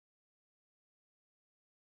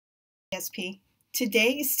SP.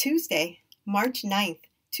 Today is Tuesday, March 9th,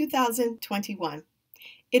 2021.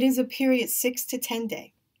 It is a period 6 to 10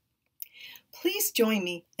 day. Please join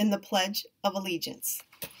me in the Pledge of Allegiance.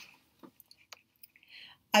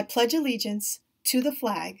 I pledge allegiance to the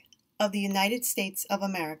flag of the United States of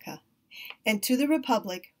America and to the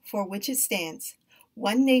republic for which it stands,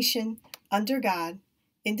 one nation, under God,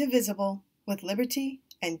 indivisible, with liberty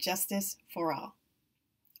and justice for all.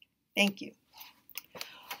 Thank you.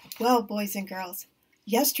 Well, boys and girls,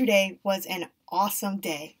 yesterday was an awesome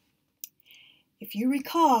day. If you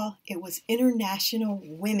recall, it was International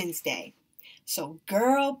Women's Day. So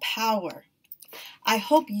girl power. I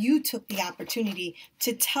hope you took the opportunity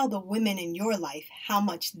to tell the women in your life how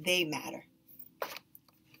much they matter.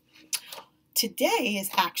 Today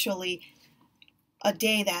is actually a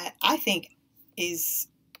day that I think is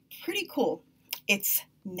pretty cool. It's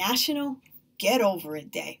National Get Over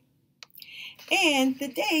It Day. And the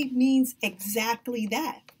day means exactly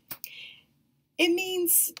that. It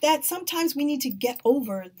means that sometimes we need to get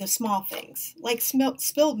over the small things, like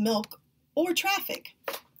spilled milk or traffic.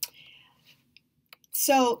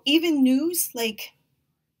 So even news like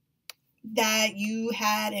that you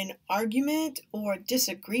had an argument or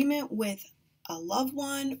disagreement with a loved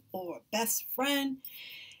one or best friend,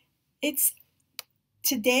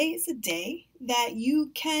 today is a day that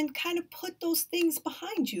you can kind of put those things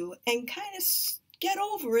behind you and kind of get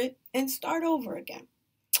over it and start over again.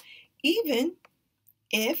 Even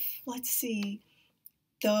if,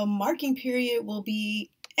 the marking period will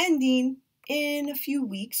be ending in a few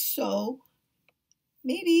weeks, so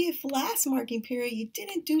maybe if last marking period you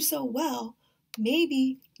didn't do so well,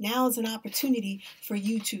 maybe now is an opportunity for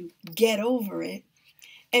you to get over it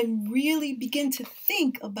and really begin to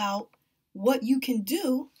think about what you can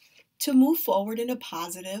do to move forward in a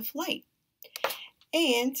positive light.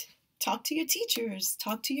 And talk to your teachers,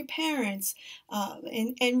 talk to your parents,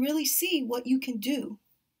 and really see what you can do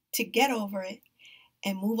to get over it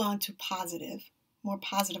and move on to more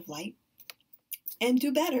positive light, and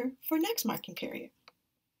do better for next marking period.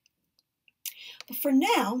 But for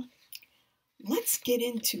now, let's get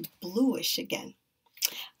into Bluish again.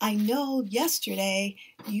 I know yesterday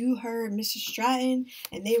you heard Mrs. Stratton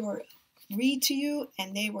and they were read to you,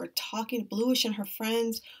 and they were talking, Bluish and her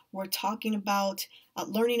friends were talking about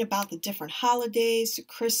learning about the different holidays,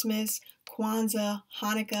 Christmas, Kwanzaa,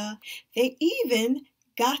 Hanukkah. They even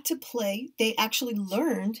got to play, they actually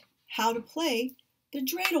learned how to play the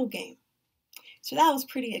dreidel game. So that was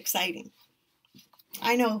pretty exciting.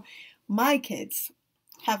 I know my kids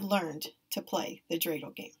have learned to play the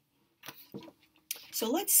dreidel game. So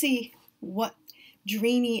let's see what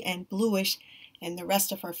Dreeny and Bluish and the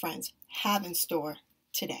rest of her friends have in store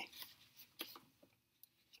today.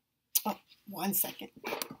 Oh, 1 second.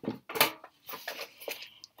 I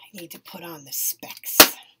need to put on the specs.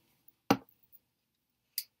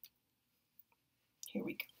 Here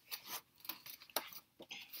we go.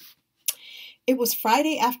 It was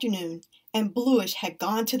Friday afternoon, and Bluish had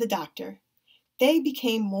gone to the doctor. They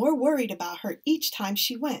became more worried about her each time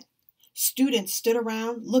she went. Students stood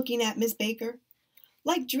around looking at Miss Baker.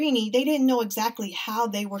 Like Dreeny, they didn't know exactly how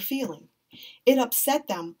they were feeling. It upset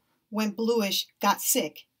them when Bluish got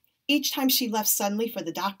sick. Each time she left suddenly for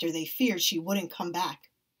the doctor, they feared she wouldn't come back.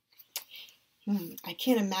 I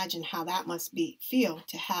can't imagine how that must feel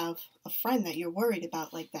to have a friend that you're worried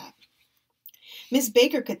about like that. Miss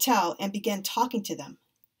Baker could tell and began talking to them.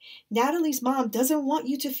 Natalie's mom doesn't want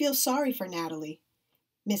you to feel sorry for Natalie,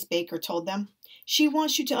 Miss Baker told them. She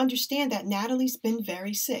wants you to understand that Natalie's been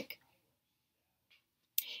very sick.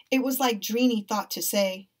 It was like Dreeny thought to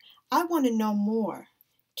say, I want to know more.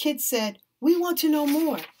 Kids said, we want to know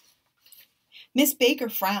more. Miss Baker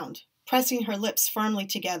frowned, pressing her lips firmly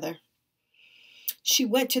together. She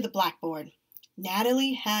went to the blackboard.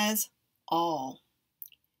 Natalie has all,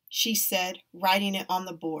 she said, writing it on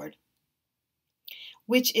the board,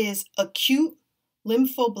 which is acute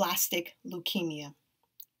lymphoblastic leukemia.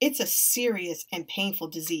 It's a serious and painful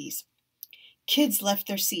disease. Kids left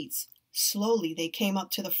their seats. Slowly, they came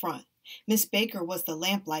up to the front. Miss Baker was the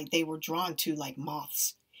lamplight they were drawn to like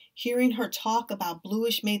moths. Hearing her talk about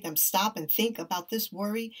Bluish made them stop and think about this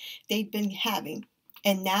worry they'd been having,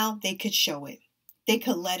 and now they could show it. They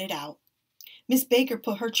could let it out. Miss Baker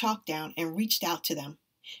put her chalk down and reached out to them.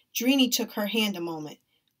 Dreeny took her hand a moment.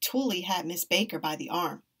 Toolie had Miss Baker by the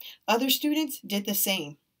arm. Other students did the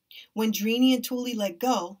same. When Dreeny and Toolie let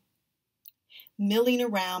go, milling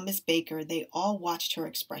around Miss Baker, they all watched her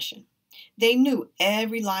expression. They knew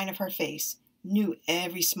every line of her face, knew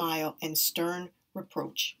every smile and stern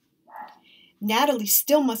reproach. Natalie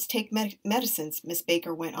still must take medicines, Miss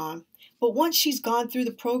Baker went on. But once she's gone through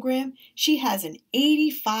the program, she has an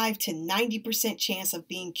 85 to 90% chance of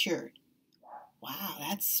being cured. Wow,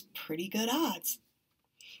 that's pretty good odds.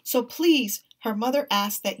 So please, her mother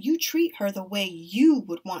asked that you treat her the way you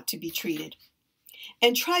would want to be treated.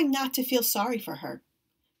 And try not to feel sorry for her.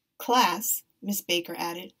 Class, Miss Baker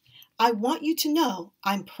added, I want you to know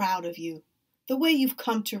I'm proud of you, the way you've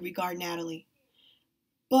come to regard Natalie.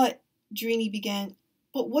 But, Drini began,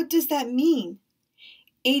 but what does that mean?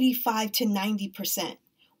 85 to 90%.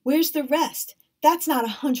 Where's the rest? That's not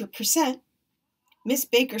 100%. Miss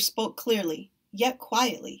Baker spoke clearly, yet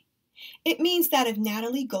quietly. It means that if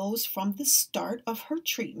Natalie goes from the start of her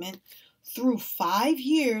treatment through 5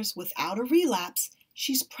 years without a relapse,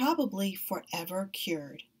 she's probably forever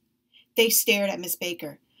cured. They stared at Miss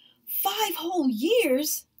Baker. 5 whole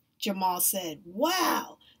years? Jamal said.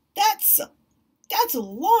 Wow, that's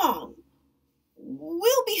long.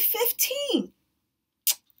 We'll be 15.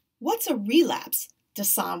 What's a relapse?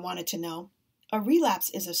 Dasan wanted to know. A relapse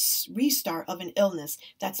is a restart of an illness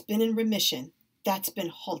that's been in remission, that's been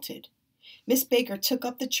halted. Miss Baker took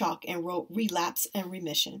up the chalk and wrote relapse and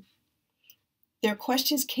remission. Their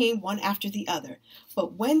questions came one after the other.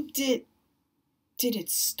 But when did it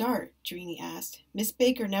start? Drini asked. Miss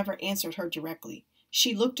Baker never answered her directly.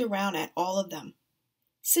 She looked around at all of them.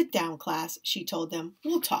 Sit down, class, she told them.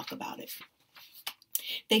 We'll talk about it.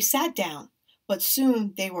 They sat down, but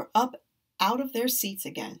soon they were up out of their seats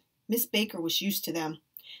again. Miss Baker was used to them.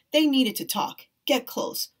 They needed to talk, get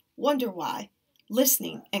close, wonder why,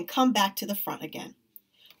 listening, and come back to the front again.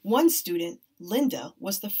 One student, Linda,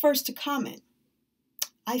 was the first to comment.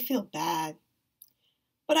 I feel bad,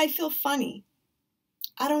 but I feel funny.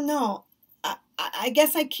 I don't know. I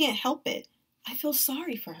guess I can't help it. I feel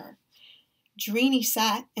sorry for her. Drini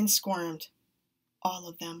sat and squirmed. All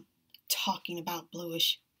of them, talking about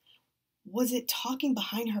Bluish. Was it talking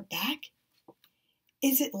behind her back?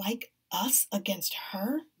 Is it like us against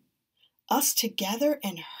her? Us together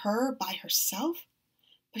and her by herself?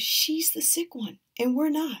 But she's the sick one, and we're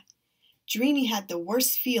not. Drini had the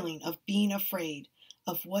worst feeling of being afraid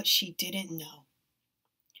of what she didn't know.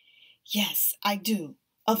 Yes, I do.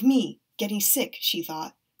 Of me getting sick, she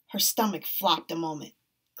thought. Her stomach flopped a moment.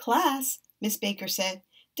 Class, Miss Baker said,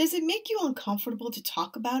 does it make you uncomfortable to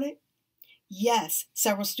talk about it? Yes,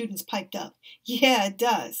 several students piped up. Yeah, it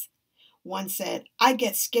does. One said, I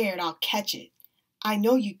get scared I'll catch it. I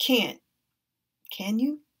know you can't. Can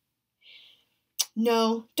you?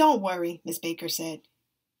 No, don't worry, Miss Baker said.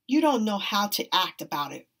 You don't know how to act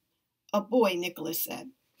about it. A boy, Nicholas said.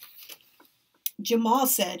 Jamal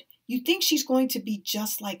said, you think she's going to be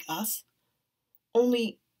just like us?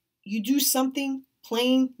 Only you do something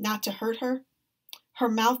plain not to hurt her? Her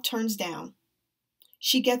mouth turns down.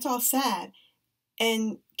 She gets all sad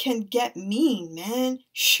and can get mean, man.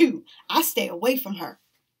 Shoot, I stay away from her.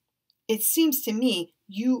 It seems to me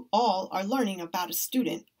you all are learning about a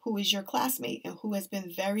student who is your classmate and who has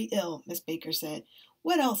been very ill, Miss Baker said.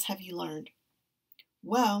 What else have you learned?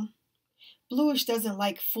 Well, Bluish doesn't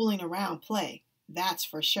like fooling around play, that's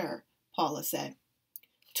for sure, Paula said.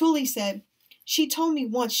 Tuli said, she told me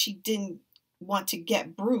once she didn't want to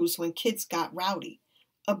get bruised when kids got rowdy.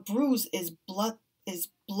 A bruise is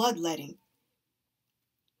bloodletting.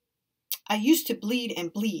 I used to bleed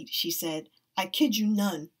and bleed, she said. I kid you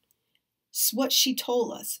none. It's what she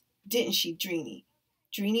told us, didn't she, Drini?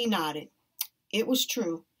 Drini nodded. It was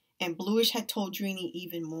true, and Bluish had told Drini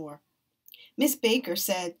even more. Miss Baker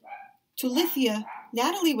said, to Lithia,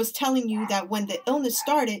 Natalie was telling you that when the illness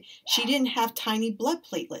started, she didn't have tiny blood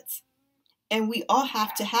platelets. And we all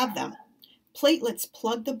have to have them. Platelets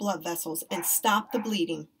plug the blood vessels and stop the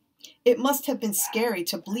bleeding. It must have been scary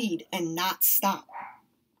to bleed and not stop.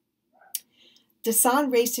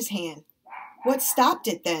 Dasan raised his hand. What stopped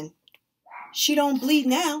it then? She don't bleed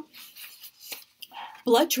now.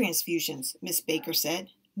 Blood transfusions, Miss Baker said.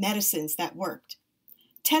 Medicines that worked.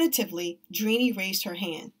 Tentatively, Drini raised her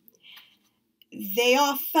hand. They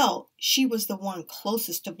all felt she was the one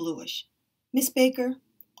closest to Bluish. Miss Baker,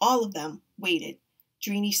 all of them waited.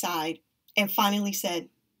 Drini sighed and finally said,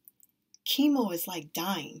 chemo is like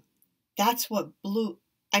dying. That's what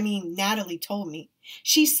Natalie told me.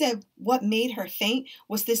 She said what made her faint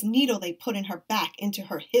was this needle they put in her back into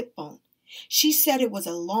her hip bone. She said it was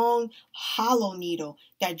a long, hollow needle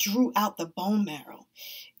that drew out the bone marrow.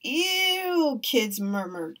 Ew, kids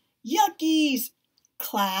murmured. Yuckies.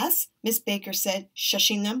 Class, Miss Baker said,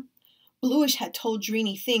 shushing them. Bluish had told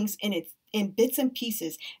Drini things in bits and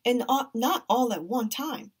pieces, and not all at one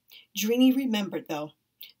time. Drini remembered, though,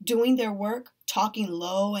 doing their work, talking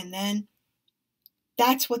low, and then,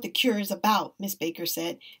 That's what the cure is about, Miss Baker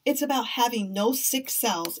said. It's about having no sick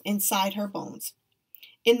cells inside her bones.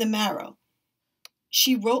 In the marrow.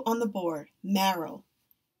 She wrote on the board, marrow,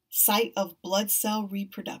 site of blood cell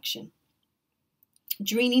reproduction.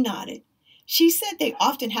 Drini nodded. She said they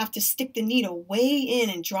often have to stick the needle way in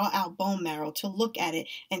and draw out bone marrow to look at it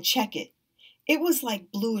and check it. It was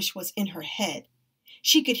like Bluish was in her head.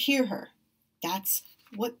 She could hear her. That's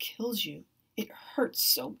what kills you. It hurts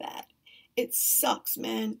so bad. It sucks,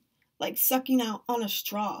 man. Like sucking out on a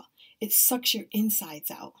straw. It sucks your insides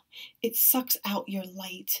out. It sucks out your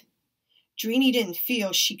light. Drini didn't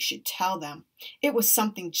feel she should tell them. It was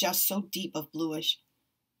something just so deep of Bluish.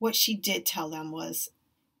 What she did tell them was,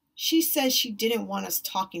 she said she didn't want us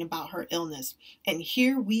talking about her illness. And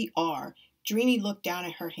here we are. Drini looked down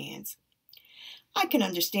at her hands. I can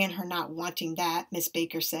understand her not wanting that, Miss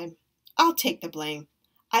Baker said. I'll take the blame.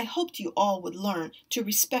 I hoped you all would learn to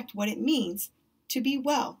respect what it means to be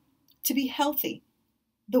well, to be healthy,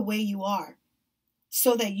 the way you are,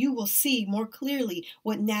 so that you will see more clearly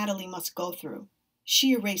what Natalie must go through.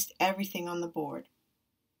 She erased everything on the board.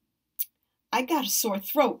 I got a sore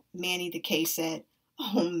throat, Manny the K said.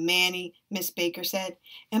 Oh, Manny, Miss Baker said.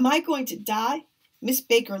 Am I going to die? Miss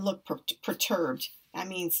Baker looked perturbed. That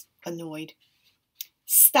means annoyed.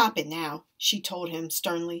 Stop it now, she told him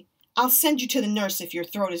sternly. I'll send you to the nurse if your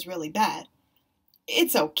throat is really bad.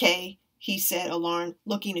 It's okay, he said, alarmed,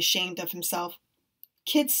 looking ashamed of himself.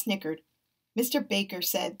 Kids snickered. Mr. Baker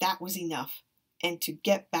said that was enough, and to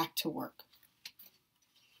get back to work.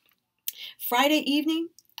 Friday evening,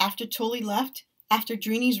 after Tully left, after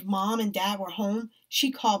Drini's mom and dad were home, she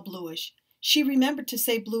called Bluish. She remembered to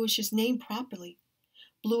say Bluish's name properly.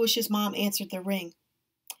 Bluish's mom answered the ring.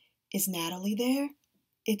 Is Natalie there?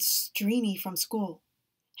 It's Drini from school.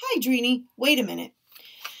 Hi, Drini. Wait a minute.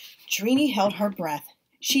 Drini held her breath.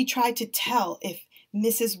 She tried to tell if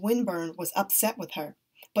Mrs. Winburn was upset with her,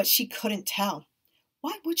 but she couldn't tell.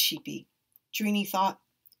 Why would she be? Drini thought.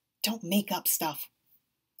 Don't make up stuff.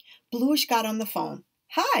 Bluish got on the phone.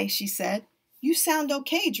 Hi, she said. You sound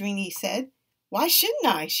okay, Drini said. Why shouldn't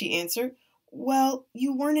I? She answered. Well,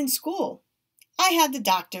 you weren't in school. I had the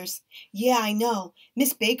doctors. Yeah, I know.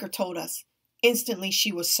 Miss Baker told us. Instantly,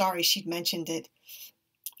 she was sorry she'd mentioned it.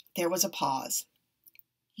 There was a pause.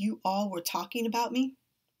 You all were talking about me?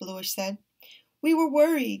 Bluish said. We were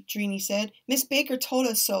worried, Drini said. Miss Baker told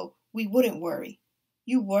us so we wouldn't worry.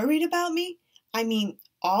 You worried about me? I mean,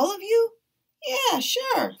 all of you? Yeah,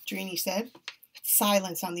 sure, Drini said.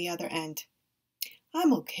 Silence on the other end.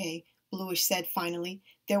 I'm okay, Bluish said finally.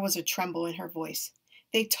 There was a tremble in her voice.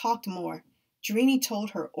 They talked more. Drini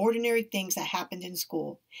told her ordinary things that happened in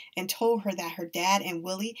school, and told her that her dad and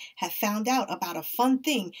Willie had found out about a fun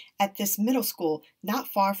thing at this middle school not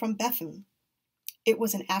far from Bethune. It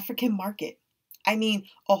was an African market. I mean,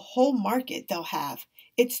 a whole market they'll have.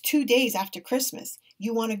 It's 2 days after Christmas.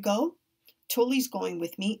 You want to go? Tully's going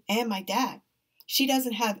with me and my dad. She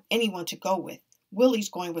doesn't have anyone to go with. Willie's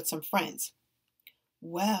going with some friends.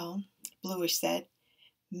 Well, Bluish said,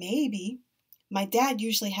 maybe. My dad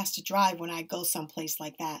usually has to drive when I go someplace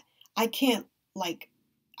like that. I can't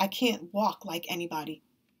walk like anybody.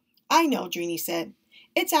 I know, Drini said.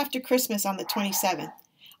 It's after Christmas on the 27th.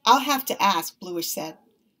 I'll have to ask, Bluish said.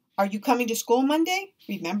 Are you coming to school Monday?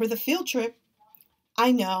 Remember the field trip.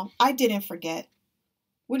 I know. I didn't forget.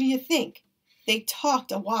 What do you think? They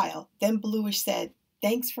talked a while. Then Bluish said,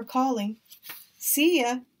 Thanks for calling. See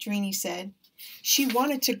ya, Drini said. She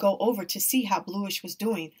wanted to go over to see how Bluish was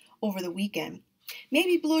doing over the weekend.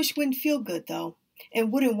 Maybe Bluish wouldn't feel good, though,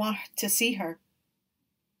 and wouldn't want to see her.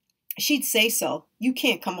 She'd say so. You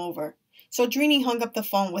can't come over. So Drini hung up the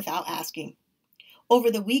phone without asking.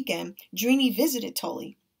 Over the weekend, Drini visited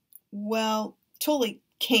Tully. Well, Tully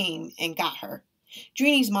came and got her.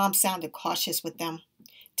 Drini's mom sounded cautious with them,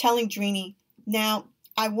 telling Drini, Now,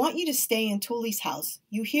 I want you to stay in Tully's house.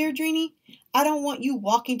 You hear, Drini? I don't want you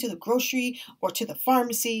walking to the grocery or to the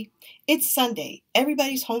pharmacy. It's Sunday.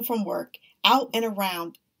 Everybody's home from work, out and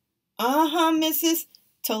around. Missus,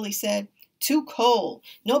 Tully said. Too cold.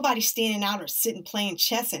 Nobody's standing out or sitting playing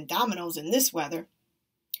chess and dominoes in this weather.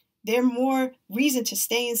 There's more reason to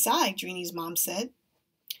stay inside, Drini's mom said.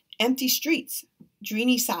 Empty streets.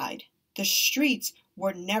 Drini sighed. The streets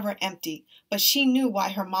were never empty, but she knew why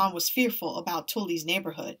her mom was fearful about Tully's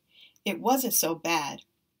neighborhood. It wasn't so bad.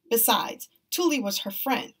 Besides, Tully was her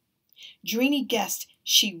friend. Drini guessed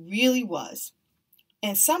she really was.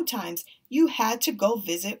 And sometimes you had to go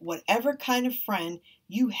visit whatever kind of friend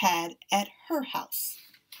you had at her house.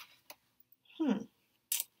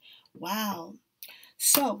 Wow.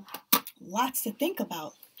 So, lots to think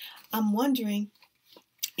about. I'm wondering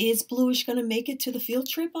Is Bluish going to make it to the field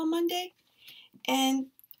trip on Monday? And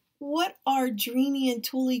what are Dreamy and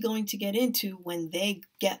Toolie going to get into when they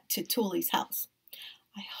get to Toolie's house?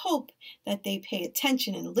 I hope that they pay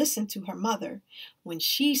attention and listen to her mother when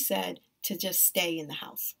she said to just stay in the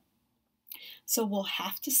house. So we'll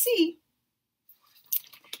have to see.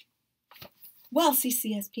 Well,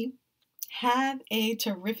 CCSP, have a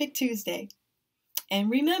terrific Tuesday. And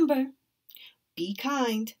remember, be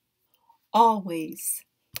kind, always.